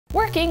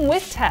Working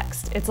with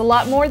text. It's a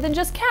lot more than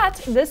just cat,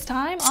 this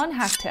time on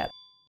HakTip.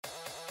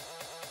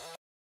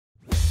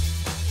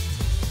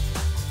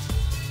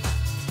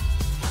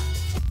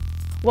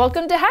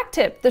 Welcome to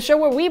HakTip, the show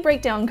where we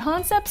break down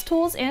concepts,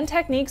 tools, and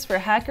techniques for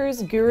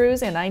hackers,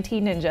 gurus, and IT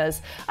ninjas.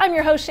 I'm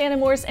your host,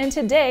 Shannon Morse, and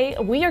today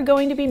we are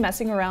going to be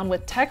messing around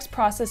with text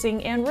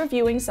processing and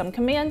reviewing some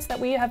commands that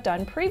we have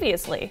done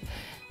previously.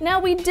 Now,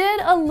 we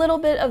did a little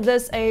bit of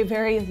this a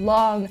very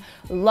long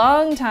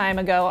time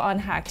ago on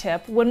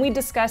HakTip when we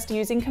discussed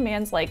using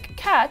commands like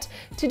cat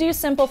to do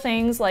simple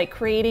things like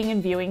creating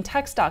and viewing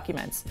text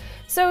documents.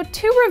 So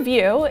to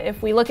review,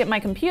 if we look at my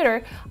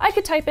computer, I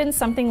could type in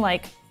something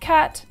like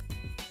cat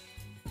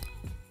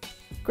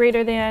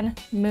greater than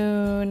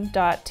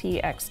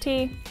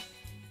moon.txt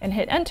and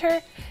hit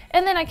enter,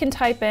 and then I can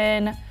type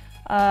in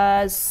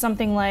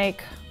something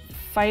like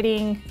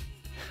fighting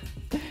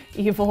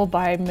evil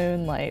by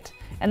moonlight.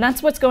 And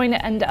that's what's going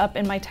to end up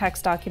in my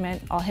text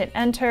document. I'll hit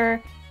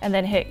enter and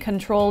then hit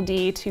Control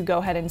D to go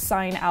ahead and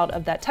sign out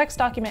of that text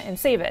document and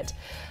save it.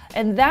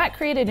 And that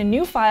created a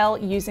new file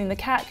using the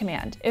cat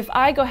command. If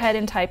I go ahead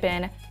and type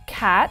in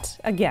cat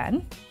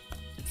again,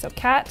 so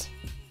cat,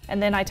 and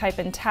then I type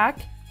in tac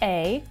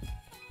a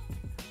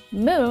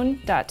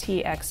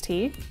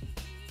moon.txt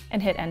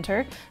and hit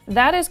enter,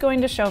 that is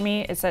going to show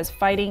me, it says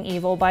fighting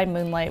evil by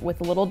moonlight with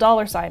a little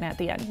 $sign at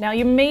the end. Now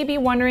you may be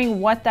wondering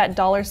what that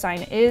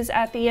 $sign is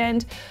at the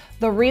end.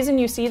 The reason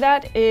you see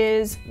that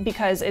is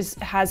because it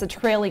has a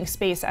trailing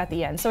space at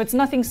the end. So it's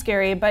nothing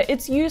scary, but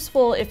it's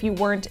useful if you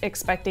weren't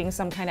expecting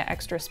some kind of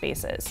extra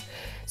spaces.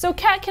 So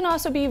cat can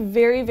also be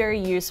very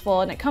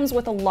useful, and it comes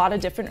with a lot of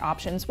different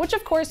options, which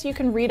of course you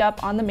can read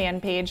up on the man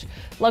page.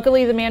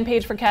 Luckily, the man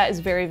page for cat is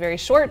very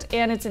short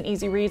and it's an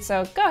easy read,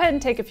 so go ahead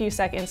and take a few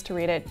seconds to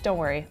read it. Don't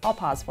worry, I'll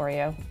pause for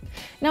you.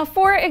 Now,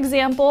 for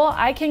example,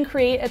 I can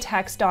create a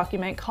text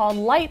document called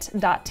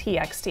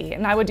light.txt,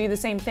 and I would do the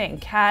same thing,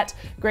 cat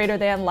greater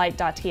than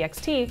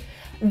light.txt.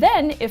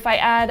 Then if I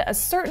add a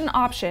certain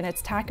option,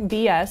 it's tac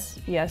BS,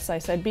 yes, I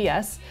said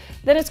BS,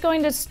 then it's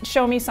going to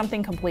show me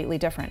something completely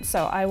different.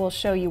 So I will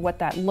show you what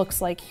that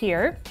looks like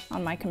here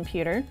on my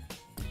computer.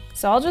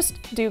 So I'll just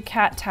do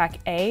cat tac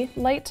a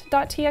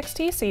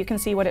light.txt so you can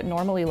see what it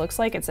normally looks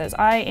like. It says,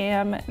 I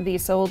am the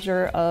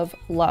soldier of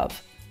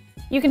love.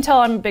 You can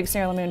tell I'm a big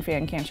Sailor Moon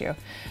fan, can't you?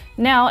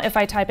 Now, if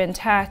I type in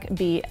tac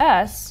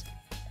BS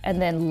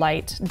and then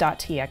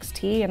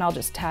light.txt, and I'll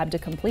just tab to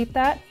complete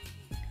that,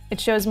 it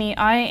shows me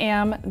I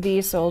am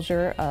the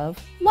soldier of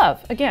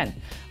love again.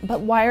 But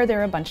why are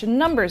there a bunch of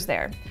numbers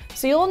there?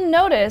 So you'll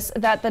notice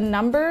that the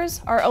numbers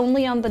are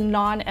only on the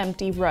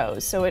non-empty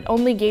rows. So it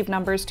only gave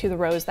numbers to the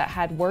rows that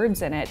had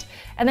words in it.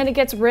 And then it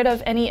gets rid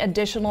of any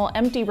additional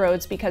empty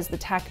rows because the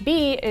tac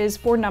B is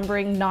for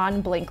numbering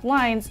non-blank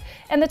lines,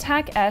 and the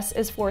tac S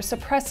is for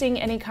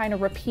suppressing any kind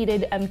of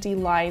repeated empty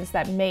lines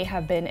that may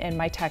have been in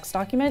my text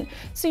document.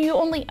 So you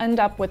only end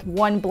up with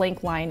one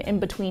blank line in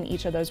between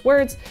each of those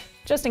words,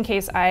 just in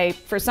case I,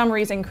 for some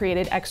reason,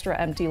 created extra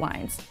empty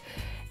lines.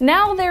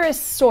 Now there is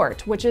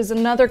sort, which is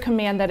another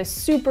command that is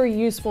super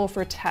useful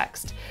for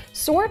text.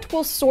 Sort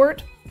will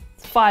sort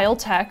file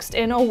text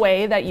in a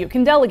way that you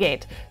can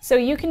delegate. So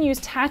you can use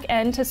tac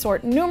N to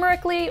sort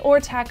numerically or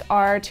tac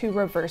R to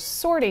reverse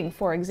sorting,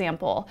 for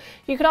example.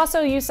 You could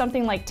also use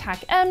something like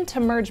tac M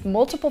to merge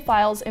multiple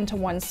files into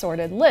one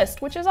sorted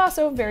list, which is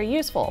also very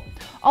useful.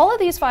 All of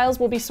these files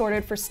will be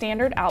sorted for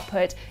standard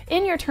output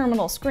in your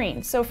terminal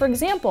screen. So for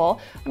example,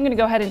 I'm going to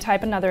go ahead and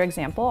type another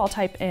example. I'll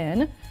type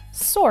in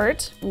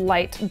sort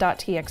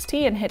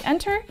light.txt and hit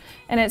enter,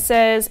 and it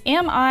says,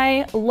 am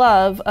I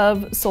love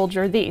of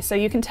soldier thee? So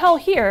you can tell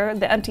here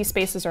the empty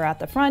spaces are at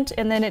the front,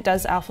 and then it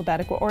does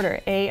alphabetical order,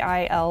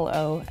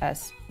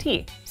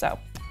 A-I-L-O-S-T. So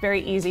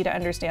very easy to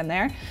understand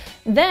there.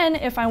 Then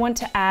if I want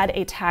to add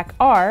a tac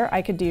R,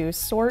 I could do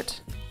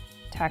sort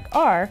tac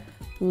R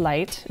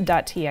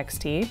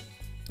light.txt.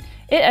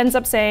 It ends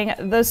up saying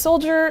the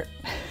soldier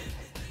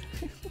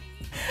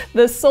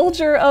the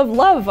soldier of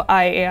love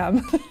I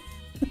am.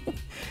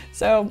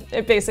 So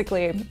it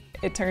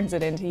turns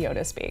it into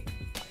Yoda speak.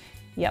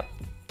 Yep,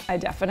 I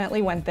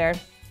definitely went there.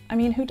 I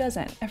mean, who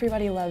doesn't?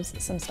 Everybody loves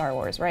some Star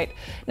Wars, right?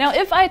 Now,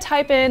 if I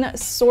type in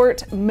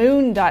sort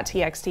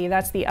moon.txt,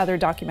 that's the other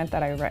document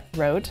that I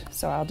wrote.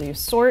 So I'll do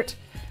sort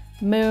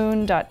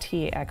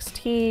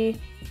moon.txt.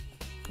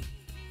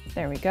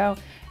 There we go.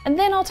 And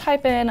then I'll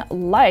type in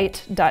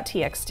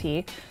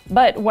light.txt,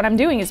 but what I'm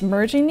doing is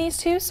merging these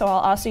two, so I'll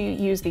also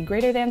use the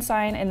greater than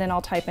sign, and then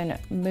I'll type in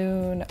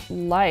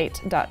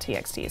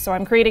moonlight.txt. So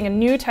I'm creating a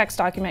new text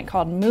document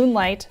called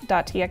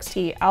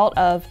moonlight.txt out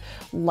of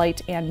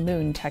light and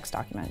moon text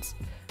documents.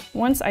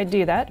 Once I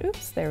do that,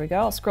 oops, there we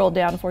go, I'll scroll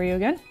down for you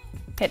again,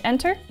 hit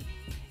enter,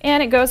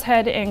 and it goes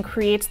ahead and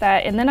creates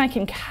that, and then I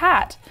can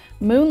cat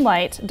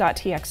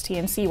moonlight.txt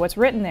and see what's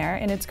written there,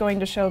 and it's going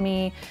to show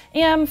me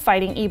am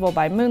fighting evil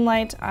by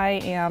moonlight,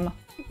 I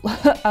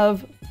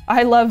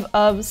love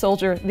of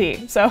soldier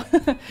thee. So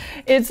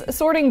it's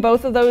sorting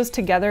both of those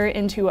together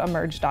into a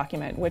merged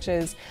document, which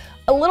is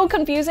a little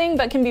confusing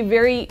but can be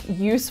very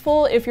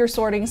useful if you're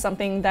sorting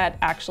something that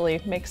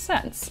actually makes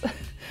sense.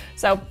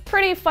 So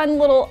pretty fun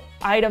little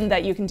item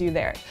that you can do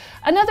there.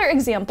 Another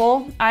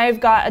example, I've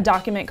got a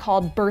document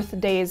called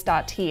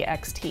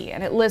birthdays.txt,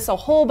 and it lists a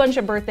whole bunch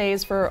of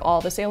birthdays for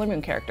all the Sailor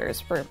Moon characters.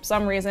 For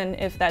some reason,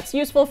 if that's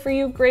useful for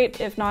you, great.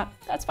 If not,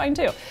 that's fine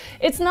too.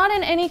 It's not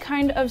in any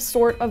kind of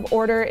sort of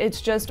order, it's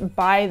just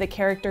by the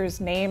character's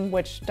name,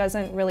 which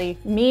doesn't really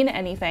mean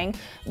anything.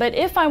 But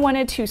if I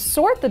wanted to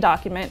sort the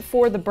document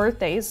for the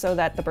birthdays so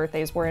that the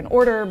birthdays were in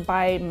order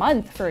by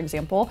month, for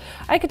example,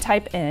 I could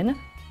type in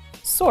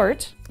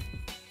sort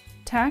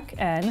tac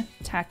n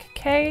tac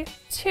k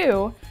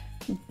to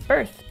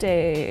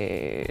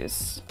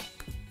birthdays.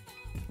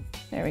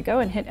 There we go,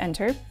 and hit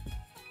enter.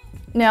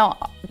 Now,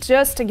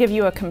 just to give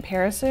you a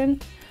comparison,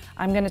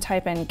 I'm going to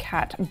type in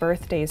cat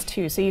birthdays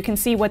too, so you can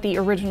see what the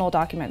original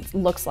document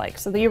looks like.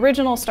 So the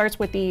original starts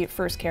with the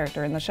first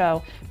character in the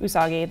show,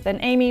 Usagi, then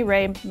Amy,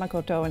 Rei,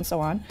 Makoto, and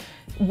so on.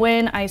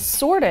 When I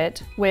sort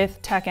it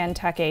with taken,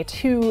 take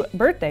to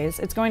birthdays,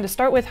 it's going to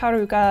start with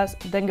Haruka,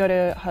 then go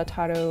to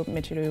Hotaru,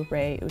 Michiru,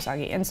 Rei,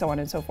 Usagi, and so on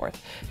and so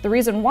forth. The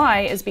reason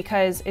why is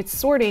because it's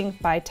sorting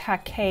by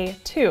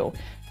take to.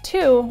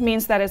 2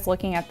 means that it's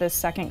looking at this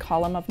second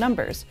column of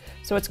numbers.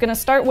 So it's going to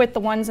start with the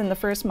ones in the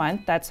first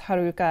month, that's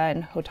Haruka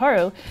and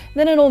Hotaru,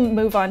 then it'll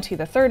move on to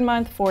the 3rd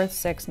month, 4th,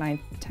 6th, 9th,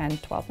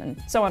 10th, 12th,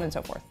 and so on and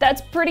so forth.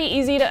 That's pretty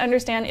easy to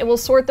understand. It will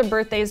sort the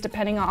birthdays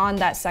depending on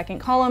that second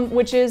column,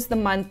 which is the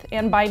month,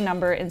 and by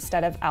number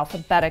instead of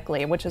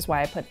alphabetically, which is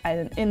why I put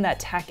in that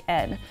tac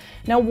n.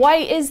 Now, why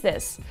is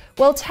this?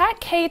 Well,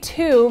 tac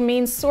k2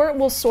 means sort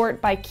will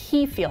sort by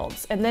key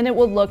fields, and then it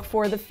will look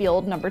for the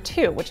field number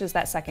 2, which is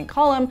that second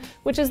column,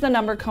 which is the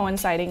number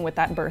coinciding with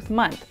that birth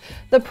month.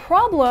 The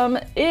problem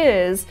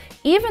is,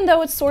 even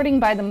though it's sorting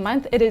by the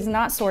month, it is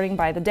not sorting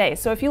by the day.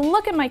 So if you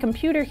look at my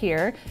computer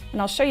here, and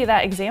I'll show you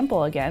that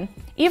example again,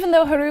 even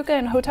though Haruka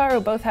and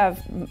Hotaru both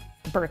have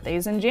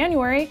birthdays in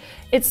January,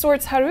 it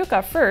sorts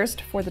Haruka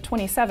first for the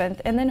 27th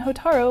and then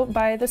Hotaru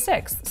by the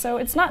 6th. So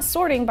it's not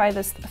sorting by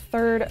this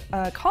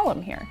 3rd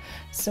column here.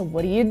 So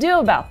what do you do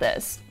about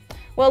this?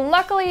 Well,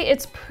 luckily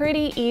it's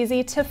pretty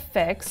easy to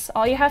fix.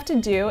 All you have to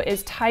do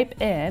is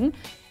type in,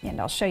 and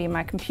I'll show you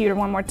my computer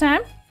one more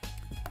time.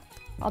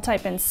 I'll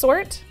type in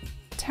sort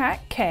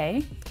tac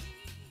k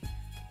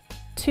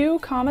 2,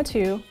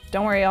 2,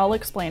 don't worry, I'll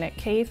explain it,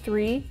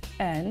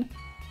 k3n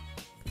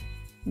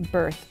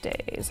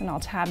birthdays, and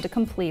I'll tab to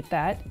complete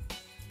that.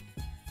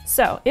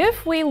 So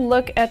if we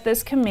look at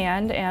this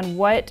command and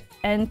what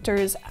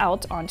enters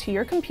out onto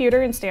your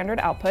computer in standard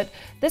output,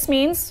 this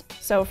means,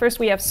 so first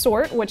we have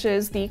sort, which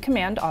is the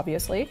command,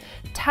 obviously.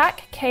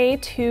 Tac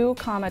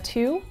k2,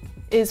 2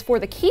 is for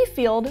the key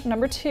field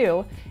number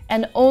 2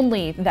 and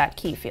only that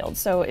key field.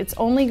 So it's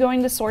only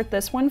going to sort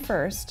this one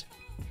first.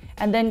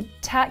 And then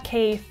tac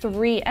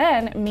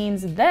k3n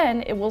means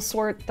then it will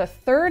sort the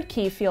 3rd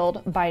key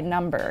field by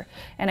number.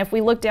 And if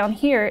we look down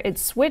here, it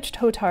switched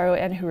Hotaru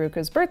and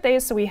Haruka's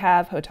birthdays. So we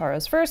have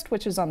Hotaru's first,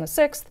 which is on the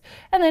 6th,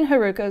 and then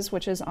Haruka's,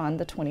 which is on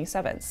the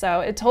 27th.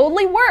 So it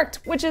totally worked,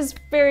 which is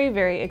very,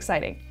 very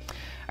exciting.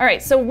 All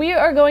right, so we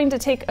are going to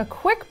take a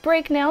quick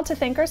break now to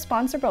thank our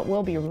sponsor, but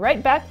we'll be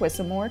right back with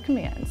some more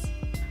commands.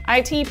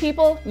 IT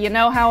people, you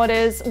know how it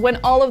is. When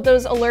all of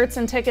those alerts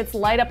and tickets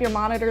light up your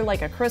monitor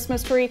like a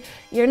Christmas tree,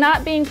 you're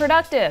not being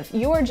productive.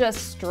 You are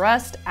just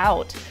stressed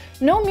out.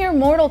 No mere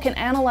mortal can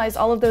analyze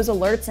all of those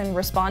alerts and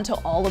respond to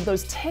all of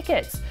those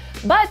tickets.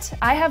 But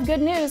I have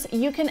good news.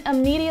 You can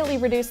immediately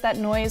reduce that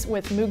noise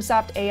with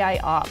MoogSoft AI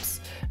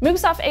Ops.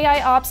 MoogSoft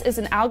AI Ops is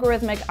an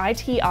algorithmic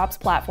IT ops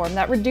platform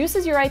that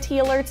reduces your IT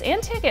alerts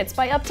and tickets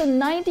by up to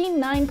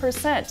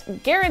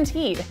 99%,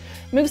 guaranteed.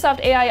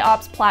 MoogSoft AI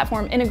Ops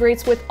platform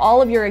integrates with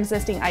all of your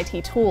existing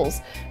IT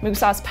tools.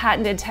 MoogSoft's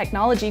patented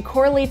technology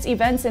correlates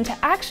events into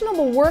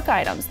actionable work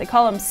items, they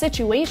call them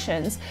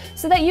situations,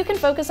 so that you can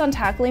focus on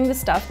tackling the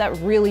stuff that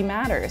really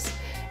matters.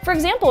 For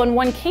example, in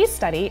one case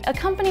study, a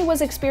company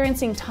was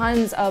experiencing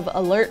tons of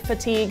alert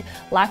fatigue,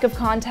 lack of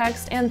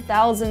context, and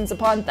thousands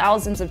upon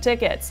thousands of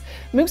tickets.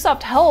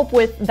 MoogSoft helped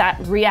with that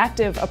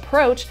reactive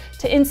approach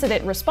to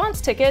incident response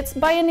tickets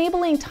by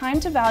enabling time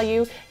to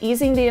value,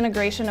 easing the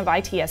integration of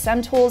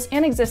ITSM tools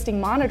and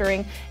existing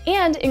monitoring,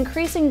 and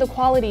increasing the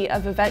quality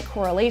of event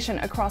correlation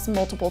across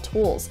multiple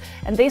tools.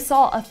 And they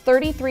saw a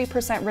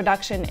 33%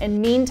 reduction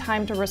in mean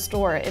time to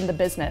restore in the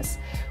business.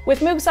 With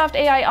MoogSoft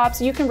AI Ops,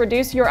 you can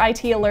reduce your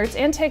IT alerts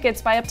and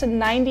tickets by up to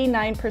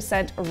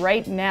 99%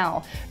 right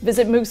now.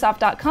 Visit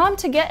moogsoft.com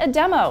to get a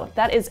demo.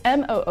 That is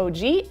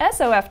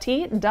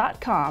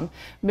MOOGSOFT.com.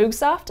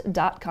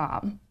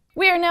 Moogsoft.com.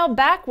 We are now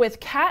back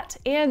with cat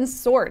and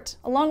sort,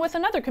 along with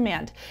another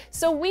command.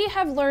 So we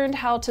have learned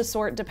how to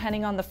sort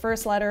depending on the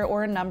first letter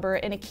or a number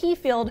in a key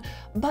field,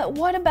 but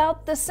what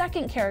about the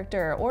second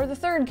character or the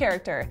 3rd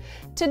character?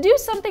 To do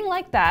something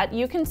like that,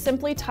 you can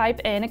simply type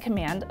in a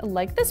command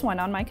like this one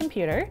on my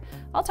computer.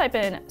 I'll type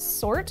in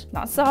sort,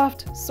 not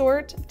soft,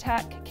 sort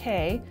tac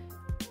k,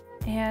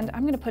 and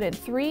I'm gonna put in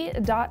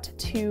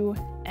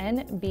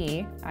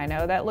 3.2nb. I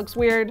know that looks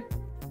weird,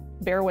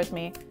 bear with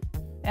me.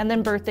 And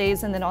then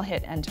birthdays, and then I'll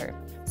hit enter.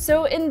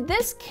 So in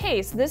this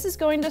case, this is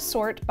going to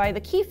sort by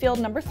the key field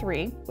number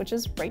 3, which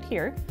is right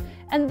here,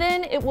 and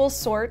then it will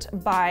sort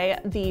by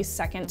the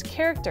second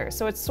character.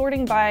 So it's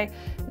sorting by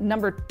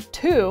number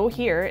 2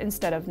 here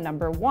instead of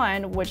number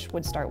 1, which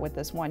would start with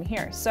this 1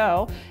 here.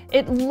 So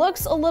it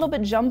looks a little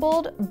bit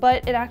jumbled,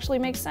 but it actually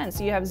makes sense.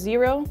 You have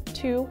 0,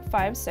 2,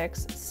 5,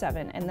 6,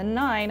 7, and then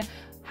 9.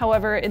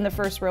 However, in the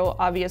first row,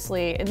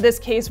 obviously, in this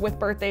case with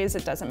birthdays,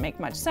 it doesn't make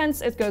much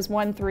sense. It goes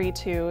 1, 3,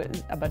 2,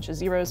 a bunch of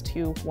zeros,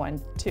 2,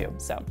 1, 2.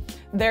 So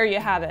there you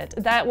have it.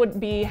 That would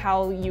be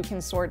how you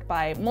can sort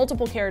by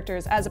multiple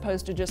characters as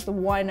opposed to just the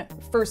one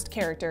first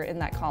character in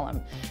that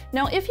column.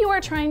 Now, if you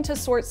are trying to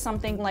sort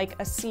something like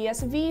a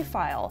CSV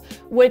file,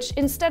 which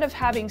instead of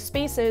having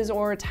spaces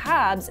or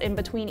tabs in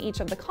between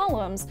each of the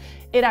columns,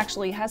 it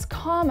actually has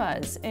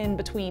commas in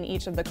between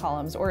each of the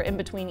columns or in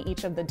between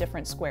each of the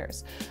different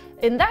squares.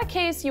 In that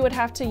case, you would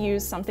have to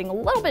use something a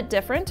little bit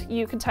different.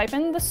 You could type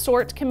in the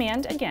sort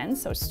command again,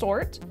 so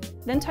sort,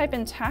 then type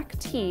in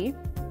HakT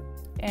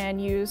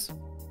and use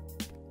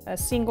a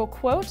single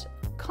quote,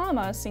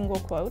 comma, single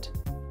quote,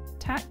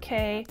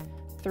 TAC-K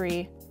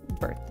 3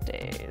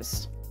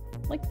 birthdays,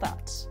 like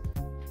that.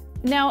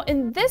 Now,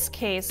 in this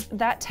case,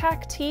 that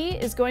TAC-T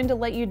is going to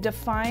let you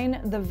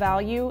define the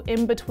value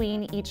in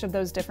between each of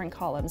those different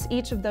columns,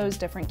 each of those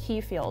different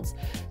key fields.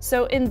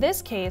 So in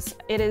this case,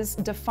 it is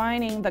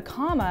defining the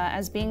comma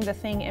as being the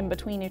thing in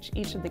between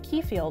each of the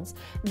key fields.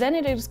 Then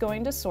it is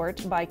going to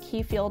sort by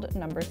key field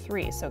number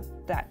 3. So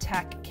that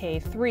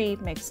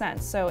TAC-K3 makes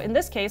sense. So in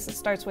this case, it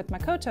starts with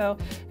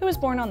Makoto, who was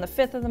born on the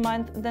 5th of the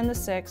month, then the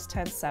 6th,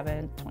 10th,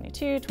 7th,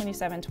 22,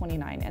 27,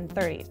 29, and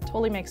 30.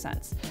 Totally makes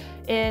sense.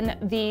 In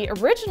the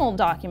original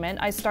document,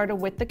 I started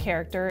with the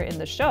character in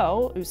the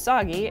show,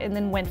 Usagi, and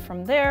then went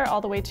from there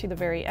all the way to the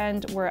very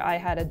end where I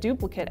had a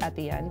duplicate at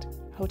the end,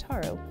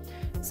 Hotaru.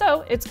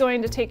 So it's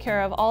going to take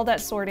care of all that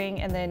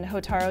sorting, and then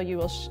Hotaru, you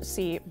will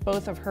see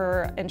both of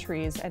her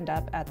entries end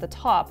up at the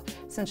top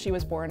since she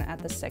was born at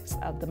the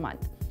 6th of the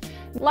month.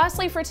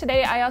 Lastly for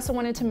today, I also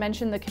wanted to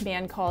mention the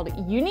command called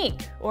Uniq,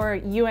 or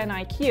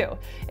UNIQ.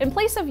 In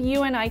place of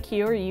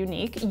UNIQ or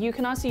Uniq, you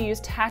can also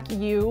use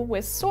TAC-U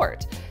with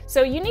sort.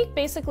 So Uniq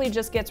basically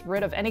just gets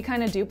rid of any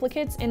kind of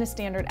duplicates in a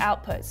standard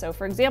output. So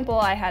for example,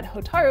 I had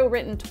Hotaru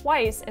written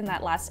twice in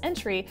that last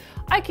entry.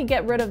 I could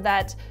get rid of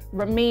that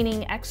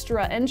remaining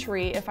extra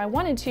entry if I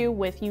wanted to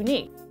with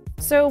Uniq.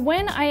 So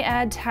when I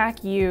add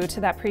TAC-U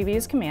to that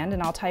previous command,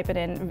 and I'll type it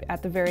in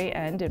at the very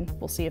end and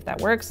we'll see if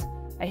that works,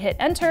 I hit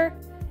enter.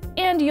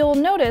 And you'll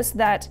notice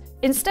that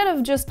instead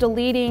of just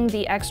deleting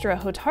the extra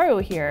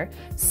Hotaru here,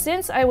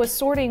 since I was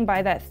sorting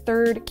by that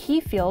third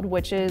key field,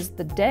 which is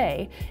the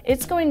day,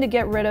 it's going to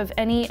get rid of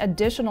any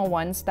additional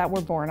ones that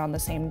were born on the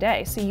same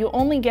day. So you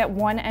only get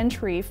one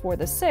entry for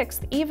the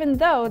 6th, even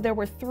though there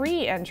were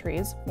 3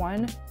 entries,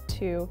 1,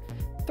 2,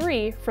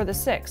 3 for the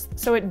 6th.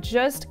 So it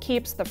just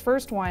keeps the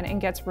first one and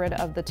gets rid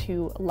of the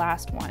 2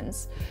 last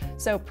ones.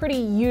 So pretty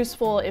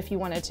useful if you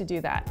wanted to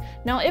do that.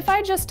 Now, if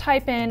I just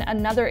type in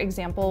another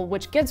example,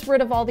 which gets rid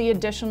of all the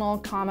additional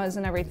commas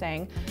and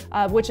everything,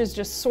 which is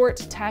just sort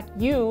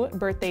TAC-U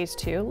birthdays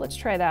 2. Let's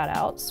try that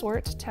out.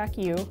 Sort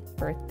TAC-U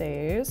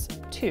birthdays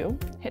 2,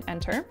 hit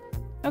enter.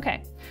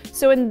 Okay,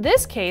 so in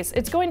this case,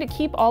 it's going to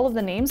keep all of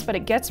the names, but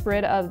it gets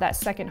rid of that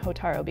second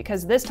Hotaru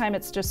because this time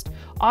it's just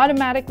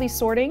automatically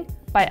sorting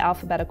by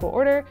alphabetical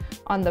order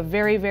on the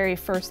very, very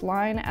first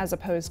line as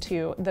opposed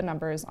to the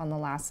numbers on the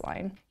last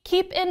line.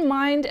 Keep in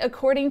mind,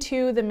 according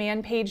to the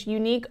man page,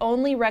 Uniq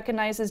only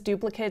recognizes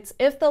duplicates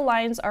if the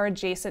lines are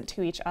adjacent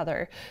to each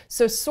other.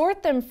 So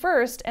sort them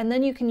first, and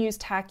then you can use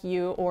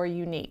TAC-U or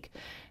Uniq.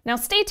 Now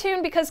stay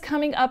tuned because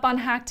coming up on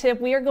HakTip,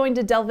 we are going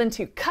to delve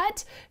into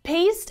cut,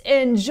 paste,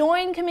 and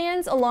join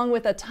commands along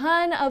with a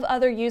ton of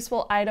other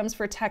useful items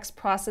for text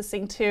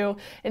processing too.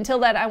 Until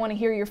then, I want to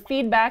hear your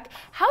feedback.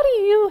 How do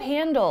you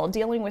handle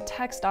dealing with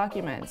text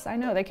documents? I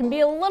know they can be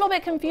a little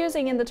bit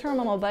confusing in the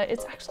terminal, but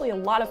it's actually a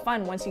lot of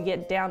fun once you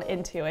get down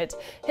into it.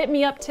 Hit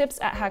me up,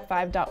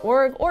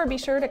 tips@hak5.org, or be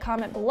sure to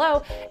comment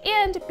below,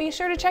 and be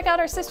sure to check out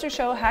our sister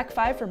show,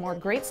 Hak5, for more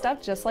great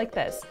stuff just like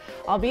this.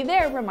 I'll be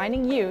there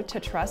reminding you to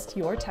trust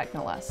your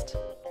Technolust.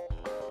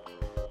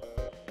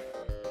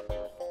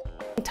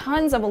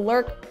 Tons of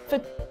alert. Dang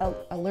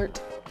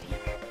it.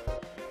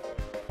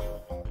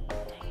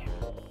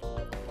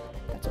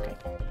 That's okay.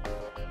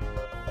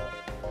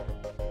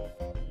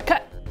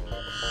 Cut.